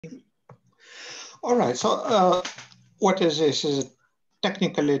All right, so what is this?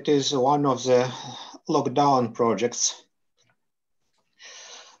 Technically, it is one of the lockdown projects.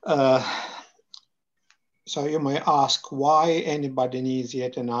 So you may ask why anybody needs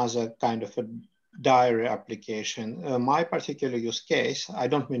yet another kind of a diary application. My particular use case, I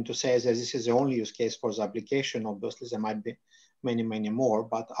don't mean to say that this is the only use case for the application. Obviously, there might be many, many more,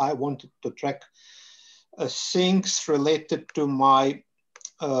 but I wanted to track things related to my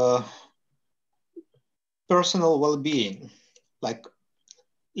personal well-being, like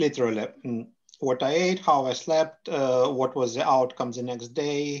literally what I ate, how I slept, what was the outcome the next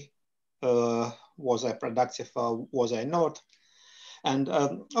day, was I productive, was I not? And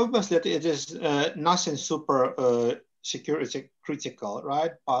obviously it is nothing super security critical,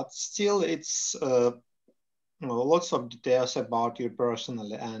 right? But still it's lots of details about you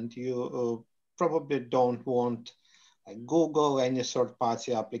personally, and you probably don't want like Google, any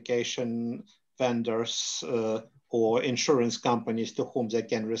third-party application vendors or insurance companies to whom they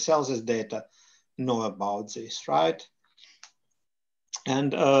can resell this data know about this, right?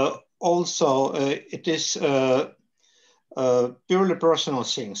 And also it is purely personal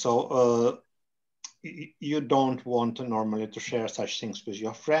thing. So you don't want normally to share such things with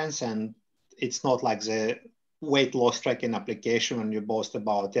your friends, and it's not like the weight loss tracking application when you boast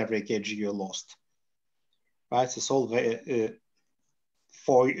about every kg you lost, right? It's all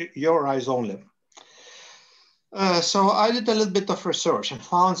for your eyes only. So I did a little bit of research and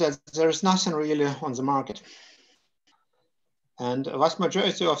found that there's nothing really on the market. And a vast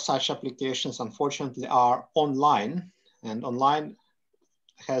majority of such applications, unfortunately, are online, and online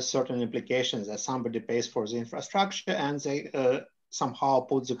has certain implications that somebody pays for the infrastructure and they somehow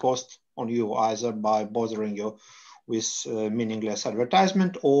put the cost on you, either by bothering you with meaningless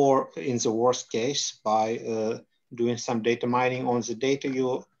advertisement, or in the worst case, by doing some data mining on the data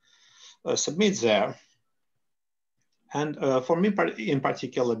you submit there. And for me in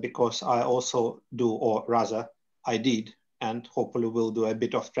particular, because I also do, or rather I did, and hopefully will do a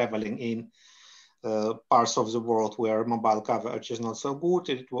bit of traveling in parts of the world where mobile coverage is not so good,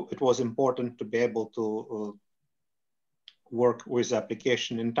 it was important to be able to work with the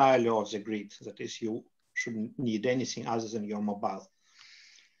application entirely off the grid. That is, you shouldn't need anything other than your mobile.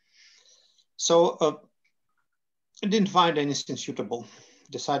 So I didn't find anything suitable.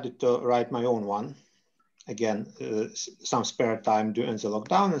 Decided to write my own one. Again, some spare time during the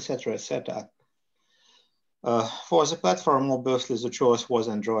lockdown, etc., etc. For the platform, obviously, the choice was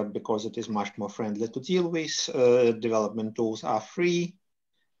Android because it is much more friendly to deal with. Development tools are free,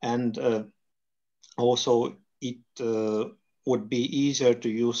 and also it would be easier to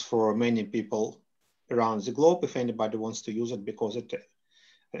use for many people around the globe if anybody wants to use it, because it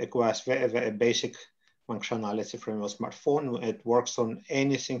requires very, very basic functionality from your smartphone. It works on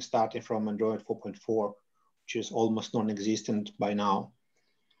anything starting from Android 4.4, which is almost non-existent by now.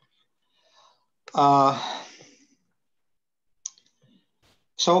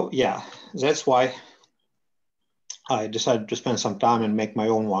 So yeah, that's why I decided to spend some time and make my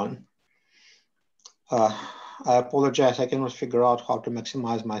own one. I apologize, I cannot figure out how to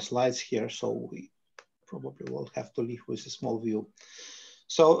maximize my slides here, so we probably will have to live with a small view.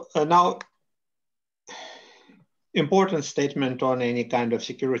 So now, important statement on any kind of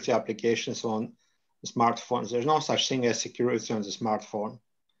security applications on smartphones. There's no such thing as security on the smartphone.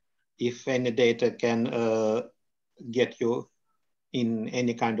 If any data can get you in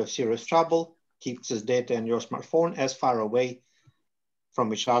any kind of serious trouble, keep this data in your smartphone as far away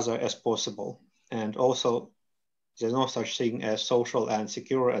from each other as possible. And also, there's no such thing as social and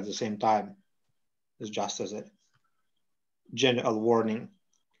secure at the same time. It's just as a general warning.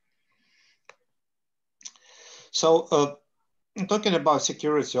 So talking about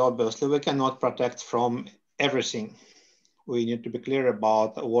security, obviously, we cannot protect from everything. We need to be clear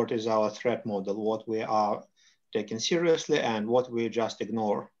about what is our threat model, what we are taking seriously and what we just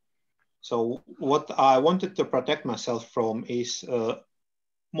ignore. So what I wanted to protect myself from is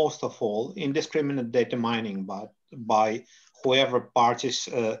most of all indiscriminate data mining, but by whoever parties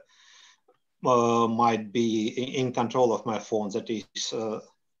might be in control of my phone, that is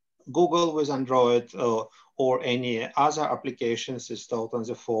Google with Android or any other applications installed on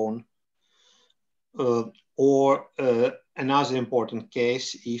the phone. Or another important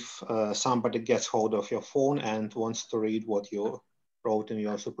case, if somebody gets hold of your phone and wants to read what you wrote in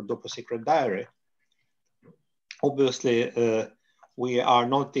your super duper secret diary. Obviously, we are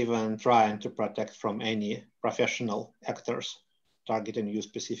not even trying to protect from any professional actors targeting you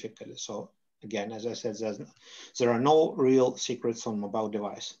specifically. So again, as I said, there are no real secrets on mobile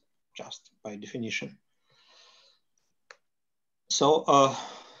device, just by definition. So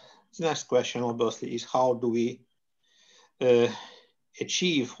next question, obviously, is how do we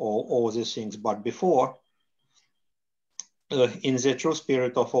achieve all these things? But before, in the true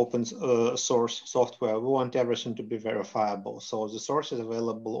spirit of open source software, we want everything to be verifiable. So the source is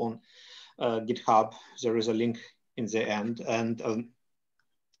available on GitHub. There is a link in the end. And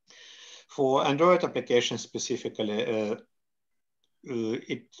for Android applications specifically,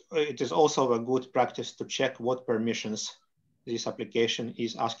 it is also a good practice to check what permissions this application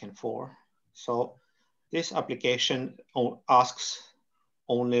is asking for. So this application asks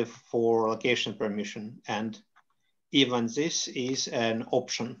only for location permission, and even this is an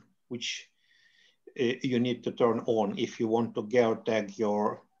option which you need to turn on if you want to geotag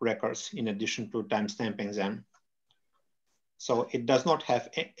your records in addition to timestamping them. So it does not have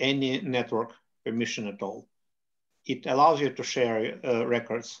any network permission at all. It allows you to share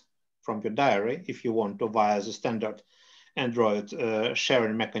records from your diary if you want to via the standard Android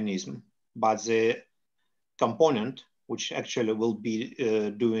sharing mechanism, but the component which actually will be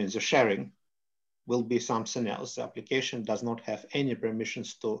doing the sharing will be something else. The application does not have any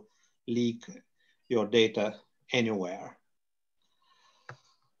permissions to leak your data anywhere.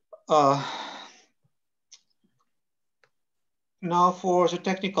 Now for the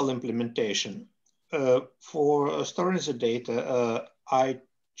technical implementation. For storing the data, I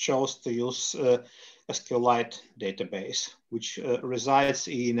chose to use SQLite database, which resides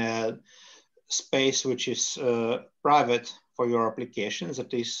in a space which is private for your application,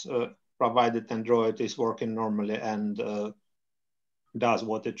 that is provided Android is working normally and does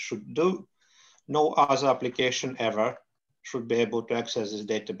what it should do. No other application ever should be able to access this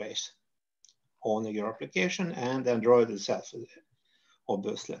database on your application, and Android itself,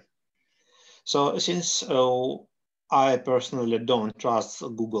 obviously. So since I personally don't trust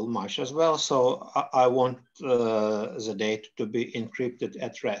Google much as well, so I want the data to be encrypted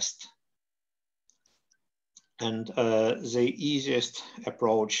at rest. And the easiest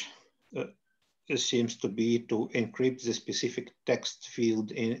approach seems to be to encrypt the specific text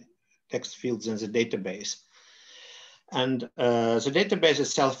fields in the database. And the database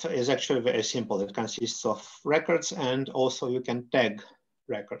itself is actually very simple. It consists of records, and also you can tag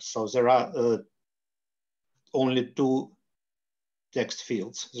records. So there are only two text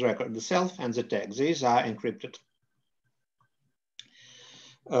fields, the record itself and the tag. These are encrypted.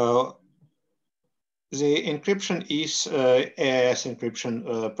 The encryption is AES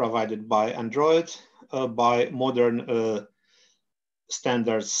encryption provided by Android. By modern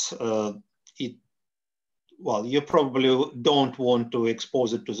standards, well, you probably don't want to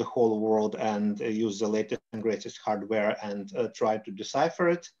expose it to the whole world and use the latest and greatest hardware and try to decipher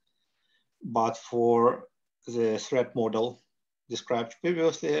it. But for the threat model described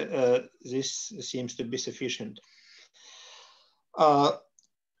previously, this seems to be sufficient.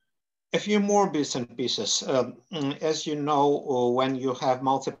 A few more bits and pieces. As you know, when you have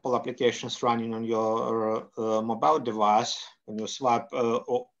multiple applications running on your mobile device, when you swipe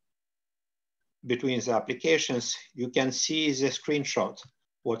between the applications, you can see the screenshot,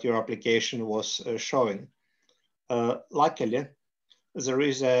 what your application was showing. Luckily, there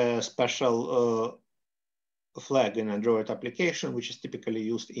is a special flag in Android application, which is typically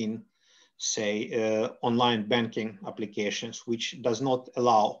used in, say, online banking applications, which does not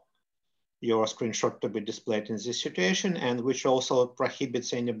allow your screenshot to be displayed in this situation, and which also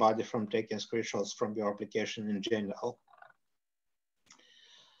prohibits anybody from taking screenshots from your application in general.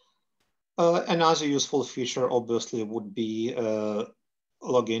 Another useful feature, obviously, would be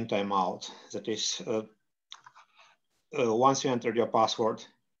login timeout. That is, once you enter your password,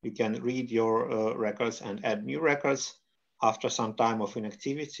 you can read your records and add new records. After some time of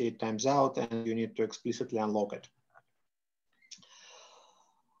inactivity, it times out, and you need to explicitly unlock it.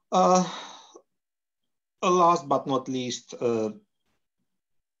 Last but not least,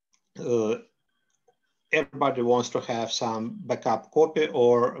 everybody wants to have some backup copy,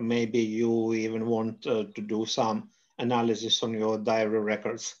 or maybe you even want to do some analysis on your diary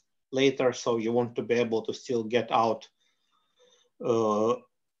records later. So you want to be able to still get out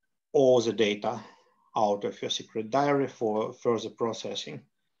all the data out of your secret diary for further processing.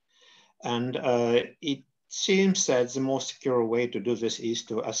 And it seems that the most secure way to do this is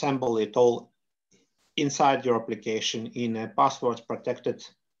to assemble it all inside your application in a password protected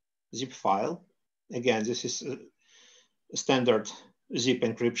zip file. Again, this is a standard zip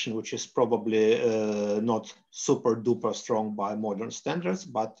encryption, which is probably not super duper strong by modern standards,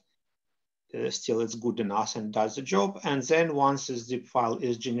 but still it's good enough and does the job. And then once the zip file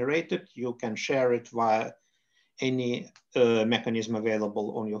is generated, you can share it via any mechanism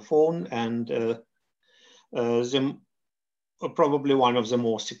available on your phone. And the probably one of the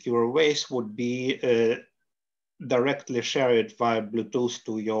most secure ways would be directly share it via Bluetooth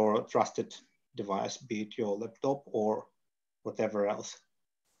to your trusted device, be it your laptop or whatever else.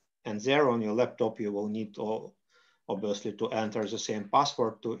 And there on your laptop, you will need to obviously to enter the same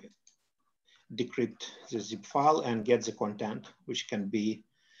password to decrypt the zip file and get the content, which can be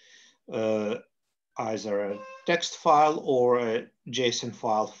either a text file or a JSON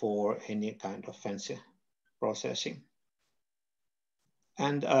file for any kind of fancy processing.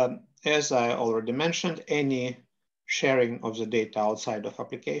 And as I already mentioned, any sharing of the data outside of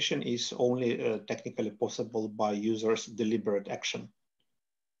application is only technically possible by users' deliberate action,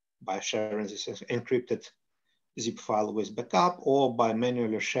 by sharing this encrypted zip file with backup, or by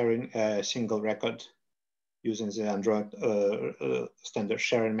manually sharing a single record using the Android standard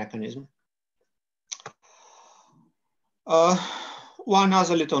sharing mechanism. One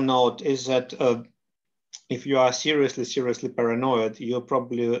other little note is that if you are seriously paranoid, you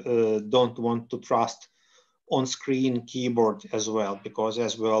probably don't want to trust on-screen keyboard as well, because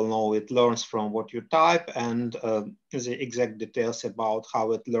as we all know, it learns from what you type, and the exact details about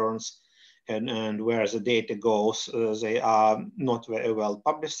how it learns and where the data goes, they are not very well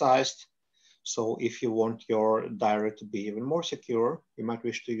publicized. So if you want your diary to be even more secure, you might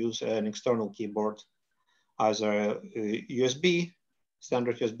wish to use an external keyboard, either a USB,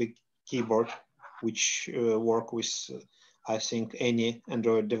 standard USB keyboard, which work with, I think, any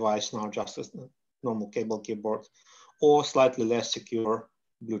Android device now, just as a normal cable keyboard, or slightly less secure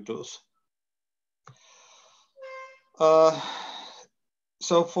Bluetooth.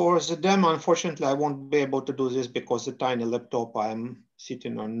 So for the demo, unfortunately, I won't be able to do this because the tiny laptop I'm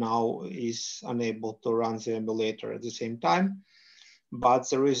sitting on now is unable to run the emulator at the same time. But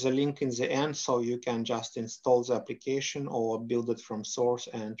there is a link in the end, so you can just install the application or build it from source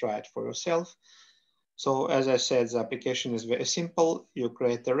and try it for yourself. So as I said, the application is very simple. You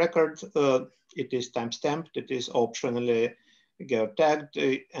create a record, it is timestamped, it is optionally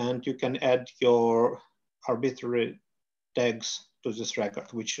geotagged, and you can add your arbitrary tags to this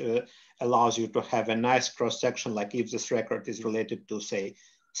record, which allows you to have a nice cross-section, like if this record is related to, say,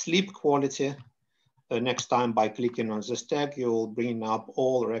 sleep quality. Next time by clicking on this tag, you will bring up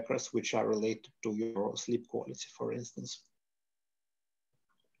all records which are related to your sleep quality, for instance.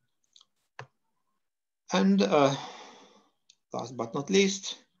 And last but not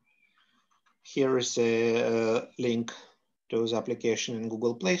least, here is a link to the application in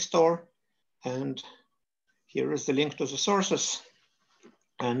Google Play Store. And here is the link to the sources.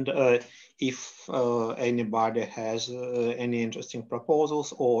 And if anybody has any interesting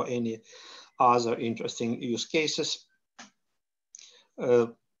proposals or any other interesting use cases,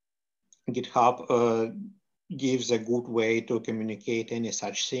 GitHub gives a good way to communicate any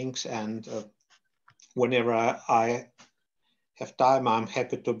such things. And whenever I have time, I'm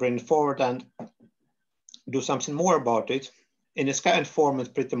happy to bring it forward and do something more about it. In its current form,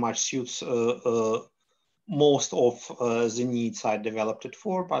 it pretty much suits most of the needs I developed it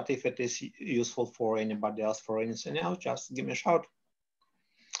for, but if it is useful for anybody else, for anything else, just give me a shout.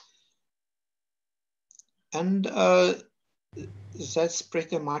 And that's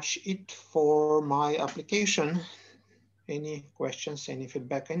pretty much it for my application. Any questions, any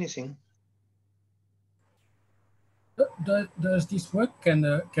feedback, anything? Does this work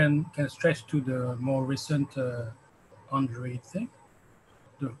can stretch to the more recent Android thing?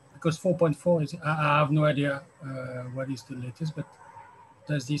 Because 4.4 is, I have no idea what is the latest, but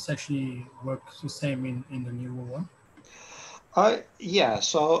does this actually work the same in the newer one? Yeah,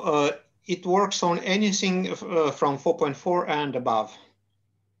 so it works on anything from 4.4 and above.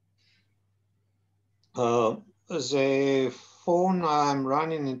 The phone I'm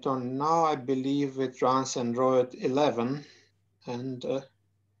running it on now, I believe it runs Android 11, and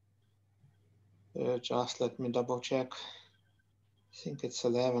just let me double check. I think it's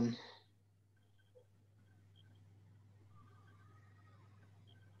 11.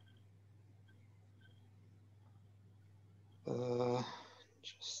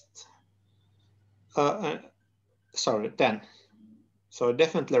 Sorry, 10. So it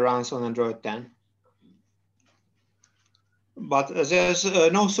definitely runs on Android 10. But there's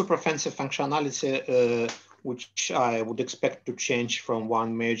no super fancy functionality which I would expect to change from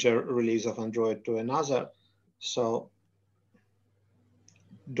one major release of Android to another. So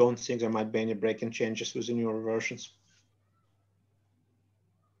don't think there might be any breaking changes with the newer versions.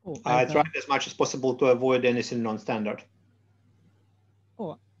 Oh, I tried as much as possible to avoid anything non-standard.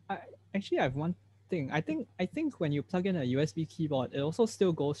 Oh, actually I have one thing. I think when you plug in a USB keyboard, it also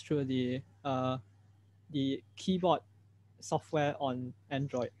still goes through the keyboard software on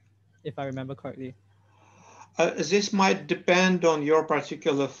Android, if I remember correctly. This might depend on your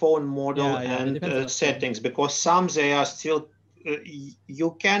particular phone model and settings, because some they are still,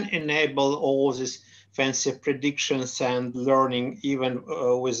 you can enable all these fancy predictions and learning even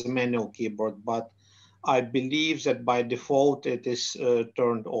with a manual keyboard, but I believe that by default it is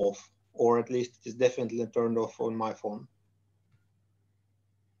turned off, or at least it is definitely turned off on my phone.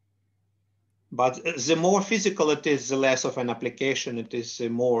 But the more physical it is, the less of an application it is, the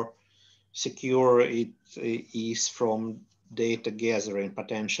more secure it is from data gathering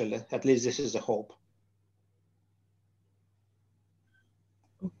potentially. At least this is the hope.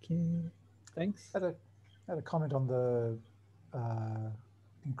 Okay, thanks. I had a comment on the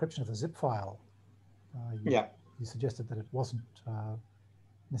encryption of the zip file. You suggested that it wasn't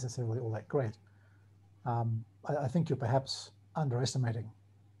necessarily all that great. I think you're perhaps underestimating.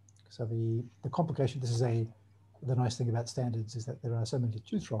 So the complication, the nice thing about standards is that there are so many to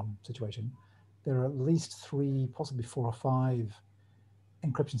choose from situation. There are at least 3, possibly 4 or 5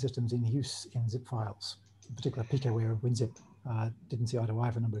 encryption systems in use in zip files. In particular, Hackware and WinZip didn't see eye to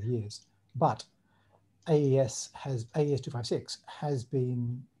eye for a number of years. But AES 256 has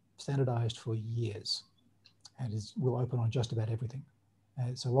been standardized for years and will open on just about everything.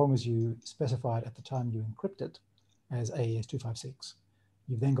 So long as you specify it at the time you encrypt it as AES 256,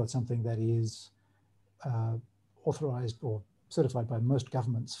 you've then got something that is authorized or certified by most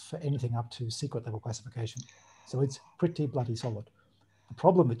governments for anything up to secret level classification. So it's pretty bloody solid. The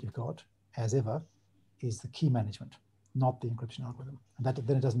problem that you've got, as ever, is the key management, not the encryption algorithm. And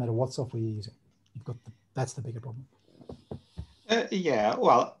then it doesn't matter what software you're using. That's the bigger problem. Yeah,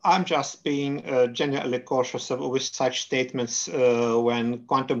 well, I'm just being generally cautious with such statements when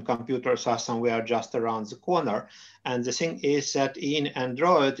quantum computers are somewhere just around the corner. And the thing is that in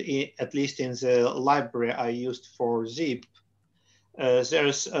Android, at least in the library I used for zip,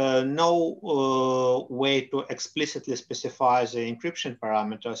 there's no way to explicitly specify the encryption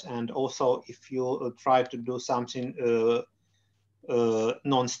parameters. And also, if you try to do something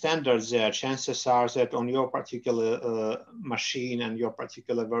non-standard there, chances are that on your particular machine and your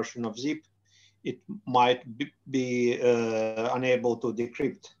particular version of zip, it might be unable to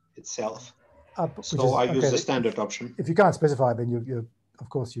decrypt itself. So I use the standard option. If you can't specify, then you of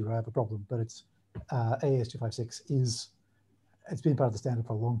course you have a problem. But it's AES 256 it's been part of the standard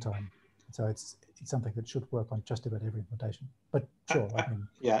for a long time, so it's something that should work on just about every implementation. But sure, I mean,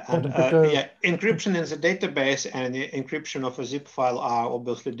 encryption in the database and the encryption of a zip file are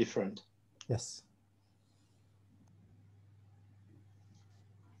obviously different. Yes.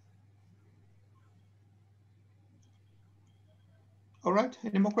 All right.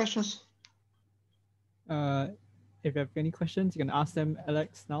 Any more questions? If you have any questions, you can ask them,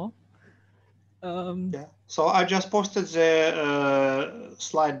 Alex, now. Yeah. So I just posted the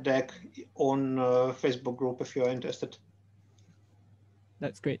slide deck on Facebook group if you're interested.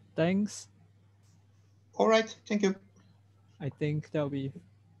 That's great. Thanks. All right. Thank you. I think that'll be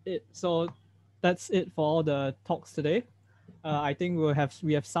it. So that's it for all the talks today. I think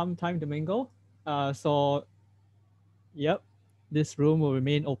we have some time to mingle. So yep, this room will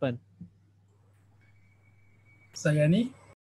remain open. Sayani?